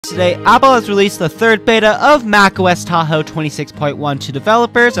Today, Apple has released the third beta of macOS Tahoe 26.1 to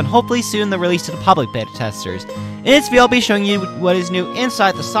developers, and hopefully soon the release to the public beta testers. In this video, I'll be showing you what is new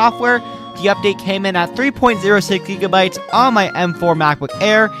inside the software. The update came in at 3.06 gigabytes on my M4 MacBook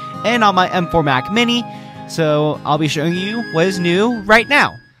Air and on my M4 Mac Mini, so I'll be showing you what is new right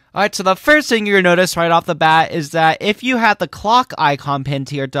now. Alright, so the first thing you're going to notice right off the bat is that if you have the clock icon pinned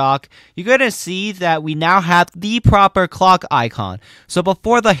to your dock, you're going to see that we now have the proper clock icon. So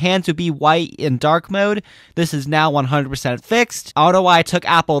before the hands would be white in dark mode, this is now 100% fixed. I don't know why it took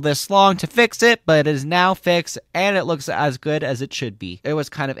Apple this long to fix it, but it is now fixed and it looks as good as it should be. It was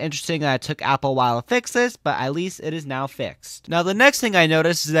kind of interesting that it took Apple a while to fix this, but at least it is now fixed. Now the next thing I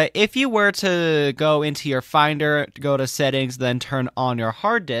noticed is that if you were to go into your Finder, go to settings, then turn on your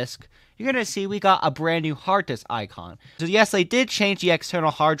hard disk, you're going to see we got a brand new hard disk icon. So yes, they did change the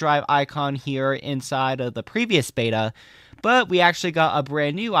external hard drive icon here inside of the previous beta, but we actually got a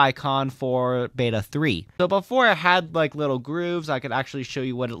brand new icon for beta 3. So before it had like little grooves, I could actually show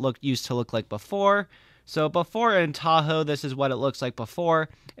you what it used to look like before. So before in Tahoe, this is what it looks like before.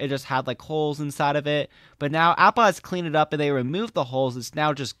 It just had like holes inside of it. But now Apple has cleaned it up and they removed the holes. It's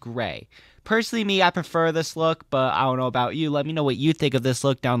now just gray. Personally, me, I prefer this look, but I don't know about you. Let me know what you think of this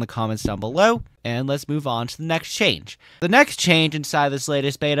look down in the comments down below. And let's move on to the next change. The next change inside this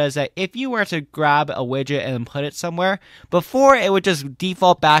latest beta is that if you were to grab a widget and put it somewhere, before it would just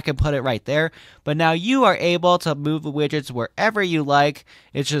default back and put it right there, but now you are able to move the widgets wherever you like.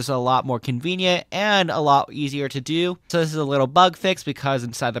 It's just a lot more convenient and a lot easier to do. So this is a little bug fix because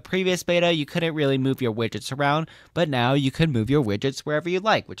inside the previous beta, you couldn't really move your widgets around, but now you can move your widgets wherever you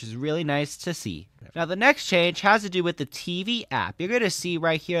like, which is really nice to see. Now the next change has to do with the TV app. You're going to see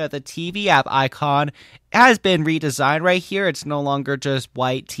right here that the TV app icon has been redesigned right here. It's no longer just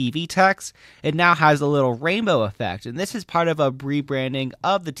white TV text. It now has a little rainbow effect, and this is part of a rebranding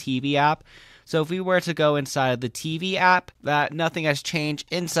of the TV app. So if we were to go inside the TV app, that nothing has changed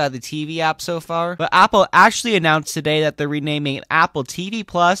inside the TV app so far. But Apple actually announced today that they're renaming Apple TV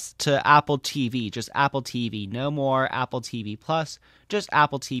Plus to Apple TV, just Apple TV. No more Apple TV Plus, just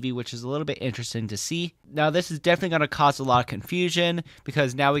Apple TV, which is a little bit interesting to see. Now this is definitely going to cause a lot of confusion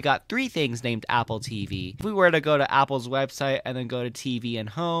because now we got 3 things named Apple TV. If we were to go to Apple's website and then go to TV and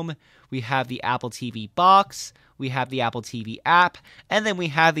Home, we have the Apple TV box, we have the Apple TV app, and then we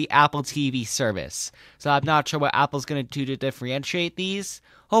have the Apple TV service. So I'm not sure what Apple's going to do to differentiate these.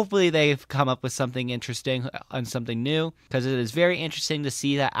 Hopefully they've come up with something interesting and something new, because it is very interesting to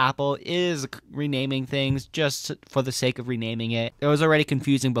see that Apple is renaming things just for the sake of renaming it. It was already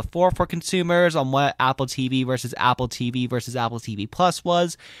confusing before for consumers on what Apple TV versus Apple TV versus Apple TV Plus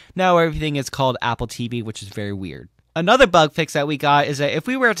was. Now everything is called Apple TV, which is very weird. Another bug fix that we got is that if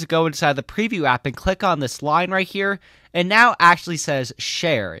we were to go inside the preview app and click on this line right here, it now actually says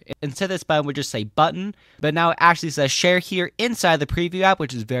share. Instead of this button would just say button, but now it actually says share here inside the preview app,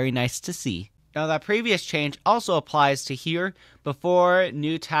 which is very nice to see. Now that previous change also applies to here. Before,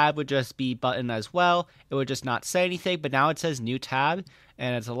 new tab would just be button as well. It would just not say anything, but now it says new tab,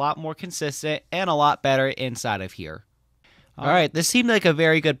 and it's a lot more consistent and a lot better inside of here. Alright, this seemed like a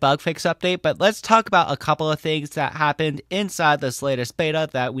very good bug fix update, but let's talk about a couple of things that happened inside this latest beta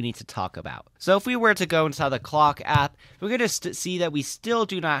that we need to talk about. So if we were to go inside the clock app, we're going to see that we still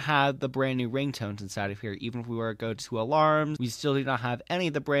do not have the brand new ringtones inside of here. Even if we were to go to alarms, we still do not have any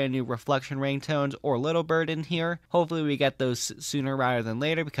of the brand new reflection ringtones or Little Bird in here. Hopefully we get those sooner rather than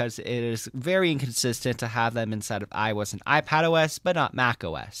later because it is very inconsistent to have them inside of iOS and iPadOS, but not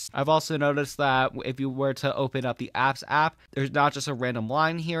macOS. I've also noticed that if you were to open up the apps app, there's not just a random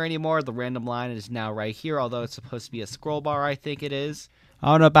line here anymore. The random line is now right here, although it's supposed to be a scroll bar, I think it is.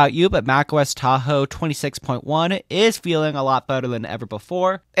 I don't know about you, but macOS Tahoe 26.1 is feeling a lot better than ever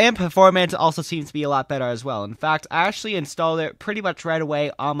before. And performance also seems to be a lot better as well. In fact, I actually installed it pretty much right away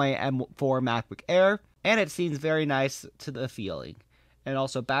on my M4 MacBook Air, and it seems very nice to the feeling. And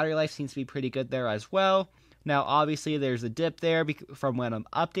also battery life seems to be pretty good there as well. Now, obviously, there's a dip there from when I'm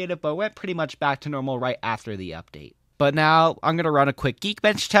updated, but it went pretty much back to normal right after the update. But now I'm going to run a quick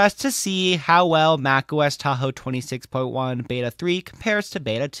Geekbench test to see how well macOS Tahoe 26.1 Beta 3 compares to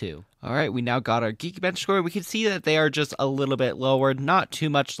Beta 2. Alright, we now got our Geekbench score. We can see that they are just a little bit lower, not too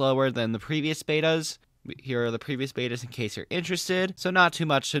much lower than the previous betas. Here are the previous betas in case you're interested, so not too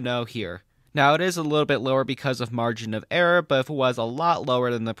much to know here. Now, it is a little bit lower because of margin of error, but if it was a lot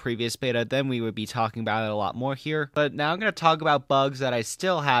lower than the previous beta, then we would be talking about it a lot more here. But now I'm going to talk about bugs that I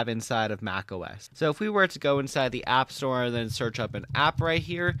still have inside of macOS. So if we were to go inside the App Store and then search up an app right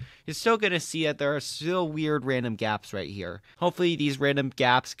here, you're still going to see that there are still weird random gaps right here. Hopefully these random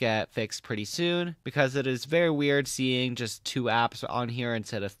gaps get fixed pretty soon, because it is very weird seeing just 2 apps on here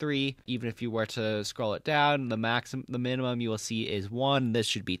instead of 3. Even if you were to scroll it down, the minimum you will see is 1. This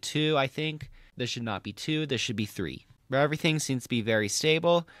should be 2, I think. This should not be 2, this should be 3. But everything seems to be very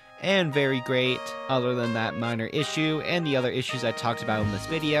stable and very great, other than that minor issue and the other issues I talked about in this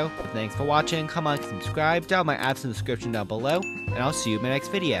video. But thanks for watching, come on, subscribe, down my apps in the description down below, and I'll see you in my next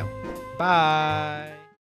video. Bye!